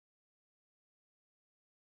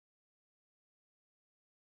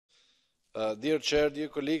Dear Chair, dear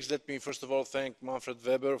colleagues, let me first of all thank Manfred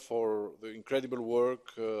Weber for the incredible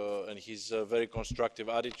work and his very constructive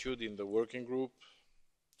attitude in the working group.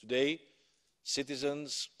 Today,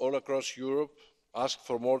 citizens all across Europe ask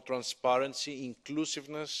for more transparency,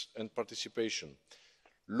 inclusiveness and participation.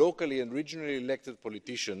 Locally and regionally elected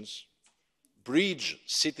politicians bridge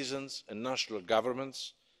citizens and national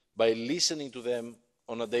governments by listening to them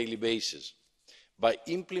on a daily basis, by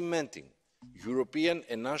implementing European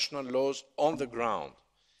and national laws on the ground,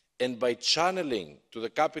 and by channelling to the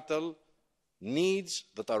capital needs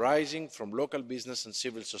that are arising from local business and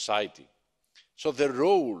civil society. So their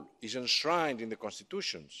role is enshrined in the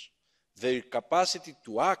constitutions, their capacity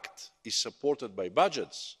to act is supported by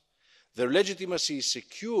budgets, their legitimacy is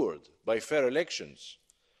secured by fair elections.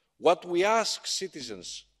 What we ask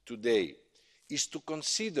citizens today is to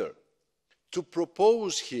consider, to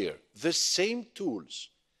propose here the same tools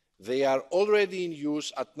they are already in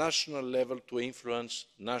use at national level to influence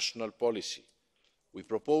national policy. We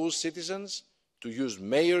propose citizens to use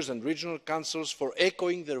mayors and regional councils for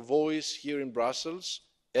echoing their voice here in Brussels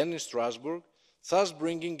and in Strasbourg, thus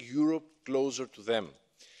bringing Europe closer to them.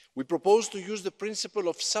 We propose to use the principle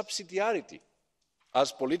of subsidiarity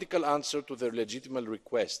as political answer to their legitimate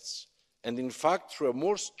requests, and in fact through a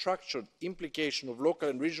more structured implication of local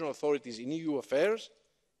and regional authorities in EU affairs,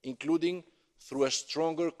 including through a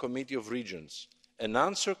stronger Committee of Regions. An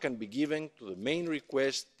answer can be given to the main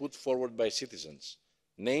request put forward by citizens,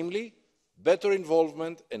 namely better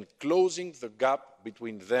involvement and closing the gap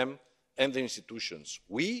between them and the institutions.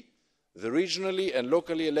 We, the regionally and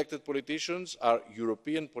locally elected politicians, are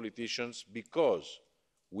European politicians because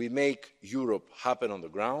we make Europe happen on the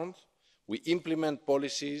ground, we implement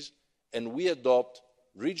policies and we adopt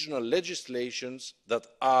regional legislations that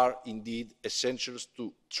are indeed essentials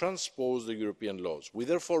to transpose the European laws. We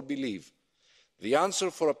therefore believe the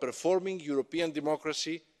answer for a performing European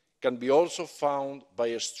democracy can be also found by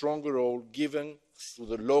a stronger role given to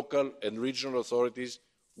the local and regional authorities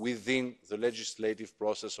within the legislative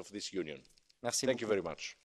process of this Union. Thank you very much.